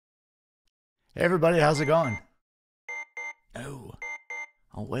Hey everybody, how's it going? Oh,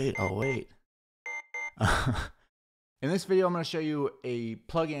 I'll wait, I'll wait. In this video, I'm going to show you a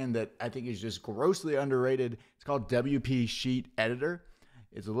plugin that I think is just grossly underrated. It's called WP Sheet Editor.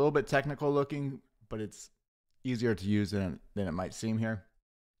 It's a little bit technical looking, but it's easier to use than it might seem here.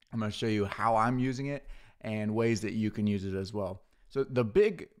 I'm going to show you how I'm using it and ways that you can use it as well. So the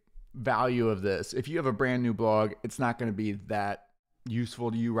big value of this, if you have a brand new blog, it's not going to be that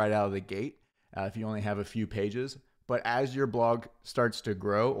useful to you right out of the gate if you only have a few pages. But as your blog starts to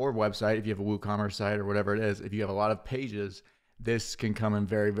grow, or website, if you have a WooCommerce site or whatever it is, if you have a lot of pages, this can come in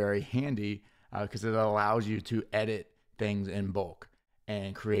very, very handy because it allows you to edit things in bulk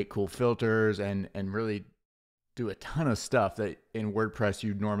and create cool filters and really do a ton of stuff that in WordPress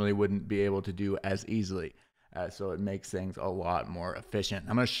you normally wouldn't be able to do as easily. So it makes things a lot more efficient.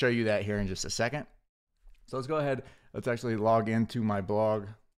 I'm going to show you that here in just a second. So let's go ahead. Let's actually log into my blog.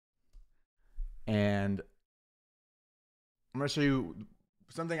 And I'm going to show you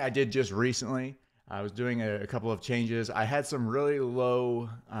something I did just recently. I was doing a couple of changes. I had some really low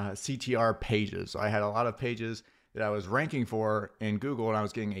CTR pages. So I had a lot of pages that I was ranking for in Google and I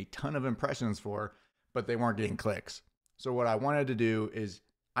was getting a ton of impressions for, but they weren't getting clicks. So what I wanted to do is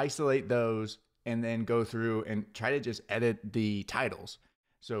isolate those and then go through and try to just edit the titles.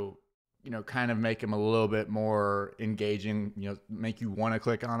 So, kind of make them a little bit more engaging, make you want to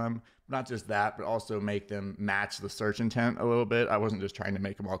click on them. Not just that, but also make them match the search intent a little bit. I wasn't just trying to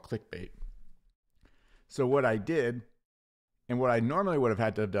make them all clickbait. So what I did, and what I normally would have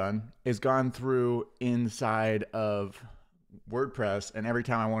had to have done, is gone through inside of WordPress, and every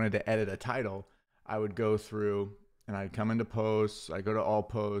time I wanted to edit a title, I would go through and I'd come into posts, I go to all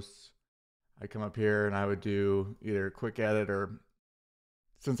posts, I come up here and I would do either quick edit, or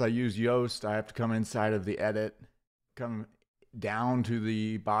since I use Yoast, I have to come inside of the edit, come down to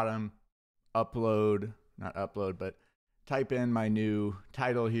the bottom, not upload, but type in my new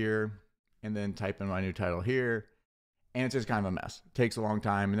title here, and then type in my new title here. And it's just kind of a mess. It takes a long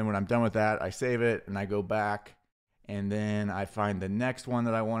time. And then when I'm done with that, I save it and I go back, and then I find the next one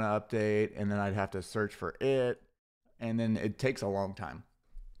that I want to update, and then I'd have to search for it. And then it takes a long time.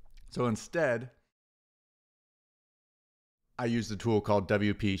 So instead, I use the tool called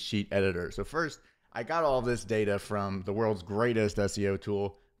WP Sheet Editor. So first, I got all this data from the world's greatest SEO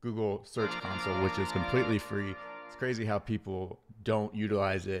tool, Google Search Console, which is completely free. It's crazy how people don't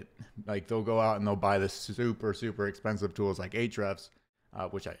utilize it. Like, they'll go out and they'll buy the super, super expensive tools like Ahrefs,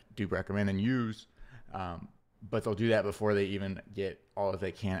 which I do recommend and use. But they'll do that before they even get all that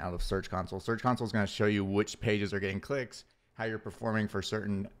they can out of Search Console. Search Console is going to show you which pages are getting clicks, how you're performing for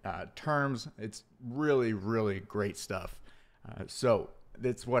certain terms. It's really, really great stuff. So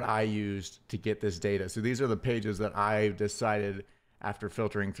that's what I used to get this data. So these are the pages that I decided after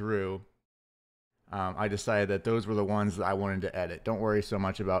filtering through. I decided that those were the ones that I wanted to edit. Don't worry so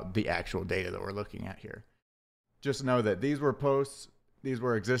much about the actual data that we're looking at here. Just know that these were posts, these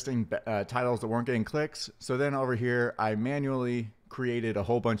were existing titles that weren't getting clicks. So then over here, I manually created a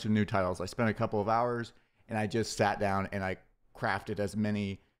whole bunch of new titles. I spent a couple of hours and I just sat down and I crafted as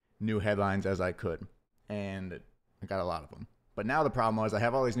many new headlines as I could. And I got a lot of them. But now the problem was I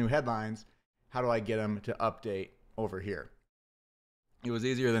have all these new headlines. How do I get them to update over here? It was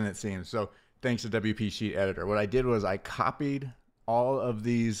easier than it seemed. So thanks to WP Sheet Editor, what I did was I copied all of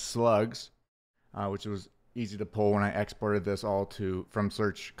these slugs, which was easy to pull when I exported this all from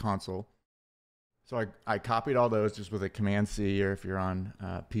Search Console. So I copied all those just with a Command C, or if you're on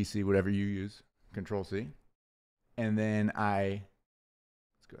PC, whatever you use, Control C. And then let's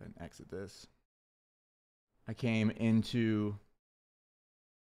go ahead and exit this. I came into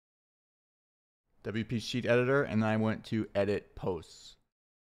WP Sheet Editor and then I went to Edit Posts.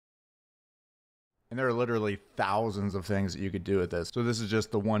 And there are literally thousands of things that you could do with this. So this is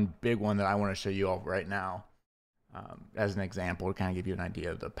just the one big one that I want to show you all right now as an example to kind of give you an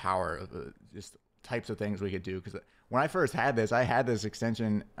idea of the power of the just types of things we could do. Because when I first had this, I had this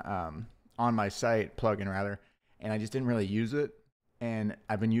extension on my site, plugin rather, and I just didn't really use it. And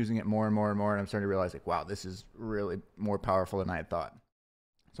I've been using it more and more and more, and I'm starting to realize, like, wow, this is really more powerful than I had thought.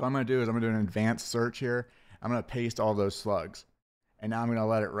 So what I'm going to do is I'm going to do an advanced search here. I'm going to paste all those slugs. And now I'm going to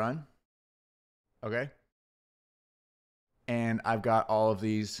let it run. Okay. And I've got all of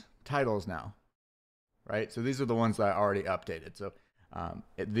these titles now, right? So these are the ones that I already updated. So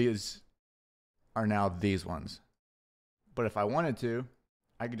these are now these ones. But if I wanted to,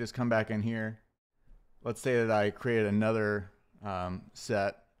 I could just come back in here. Let's say that I created another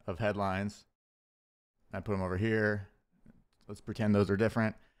set of headlines. I put them over here. Let's pretend those are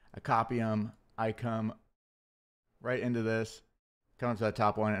different. I copy them. I come right into this, come up to that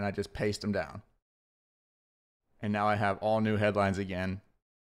top one, and I just paste them down. And now I have all new headlines again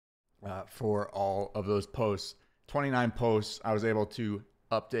for all of those posts. 29 posts, I was able to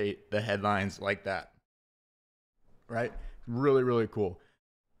update the headlines like that. Right? Really, really cool.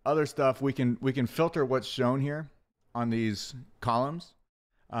 Other stuff, we can filter what's shown here on these columns.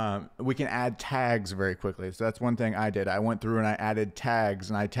 We can add tags very quickly. So that's one thing I did. I went through and I added tags,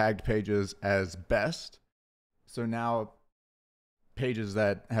 and I tagged pages as best. So now pages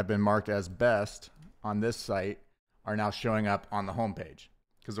that have been marked as best on this site are now showing up on the homepage.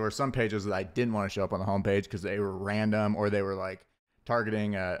 Because there were some pages that I didn't want to show up on the homepage because they were random, or they were like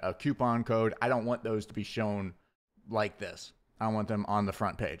targeting a coupon code. I don't want those to be shown like this. I want them on the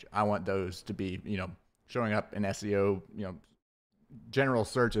front page. I want those to be, showing up in SEO, general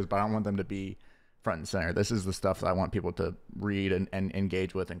searches, but I don't want them to be front and center. This is the stuff that I want people to read and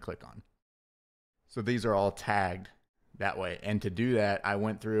engage with and click on. So these are all tagged that way. And to do that, I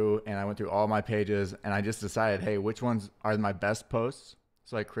went through all my pages, and I just decided, hey, which ones are my best posts?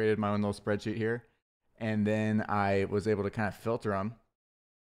 So I created my own little spreadsheet here. And then I was able to kind of filter them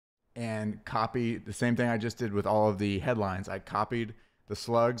and copy the same thing I just did with all of the headlines. I copied the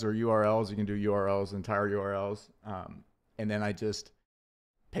slugs or URLs. You can do URLs, entire URLs. And then I just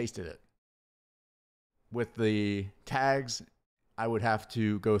pasted it. With the tags, I would have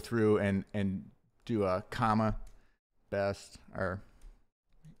to go through and do a comma, best, or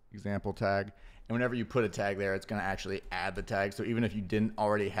example tag. And whenever you put a tag there, it's going to actually add the tag. So even if you didn't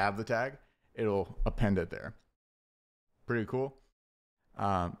already have the tag, it'll append it there. Pretty cool.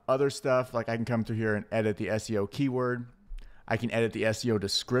 Other stuff, like I can come through here and edit the SEO keyword. I can edit the SEO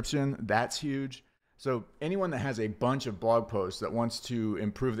description. That's huge. So anyone that has a bunch of blog posts that wants to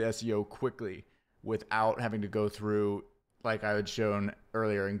improve the SEO quickly without having to go through, like I had shown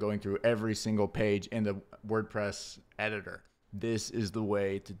earlier, and going through every single page in the WordPress editor, this is the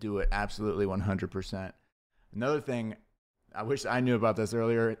way to do it. Absolutely 100%. Another thing, I wish I knew about this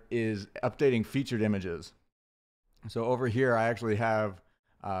earlier, is updating featured images. So over here, I actually have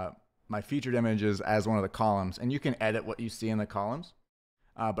my featured images as one of the columns, and you can edit what you see in the columns.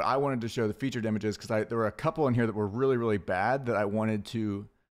 But I wanted to show the featured images because there were a couple in here that were really, really bad that I wanted to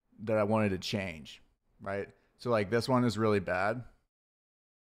change, right? So like this one is really bad.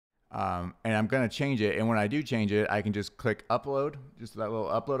 And I'm going to change it. And when I do change it, I can just click upload, just that little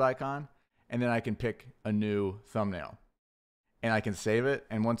upload icon. And then I can pick a new thumbnail and I can save it.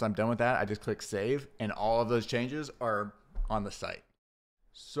 And once I'm done with that, I just click save, and all of those changes are on the site.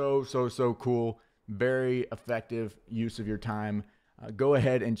 So cool. Very effective use of your time. Go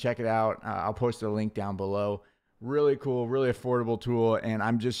ahead and check it out. I'll post a link down below. Really cool, really affordable tool. And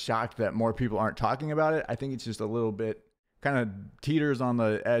I'm just shocked that more people aren't talking about it. I think it's just a little bit kind of teeters on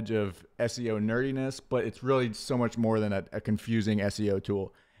the edge of SEO nerdiness, but it's really so much more than a confusing SEO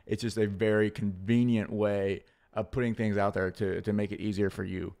tool. It's just a very convenient way of putting things out there to make it easier for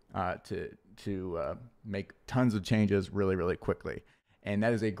you to make tons of changes really, really quickly. And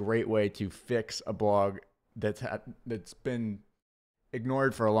that is a great way to fix a blog that's been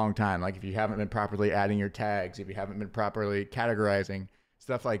ignored for a long time. Like if you haven't been properly adding your tags, if you haven't been properly categorizing,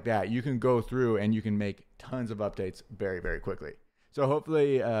 stuff like that, you can go through and you can make tons of updates very, very quickly. So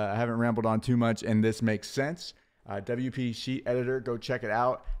hopefully I haven't rambled on too much and this makes sense. WP Sheet Editor, go check it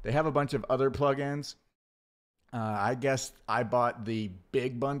out. They have a bunch of other plugins. I guess I bought the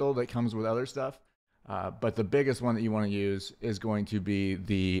big bundle that comes with other stuff. But the biggest one that you want to use is going to be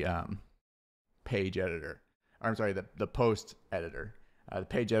the page editor. Or, I'm sorry, the post editor. The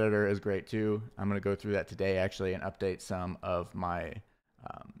page editor is great too. I'm going to go through that today actually and update some of my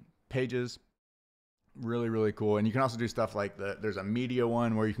pages. Really, really cool. And you can also do stuff like there's a media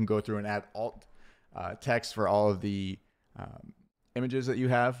one where you can go through and add alt text for all of the images that you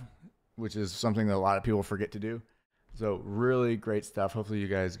have, which is something that a lot of people forget to do. So really great stuff. Hopefully you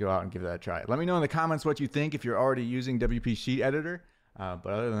guys go out and give that a try. Let me know in the comments what you think if you're already using WP Sheet Editor. But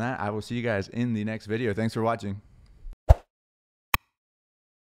other than that, I will see you guys in the next video. Thanks for watching.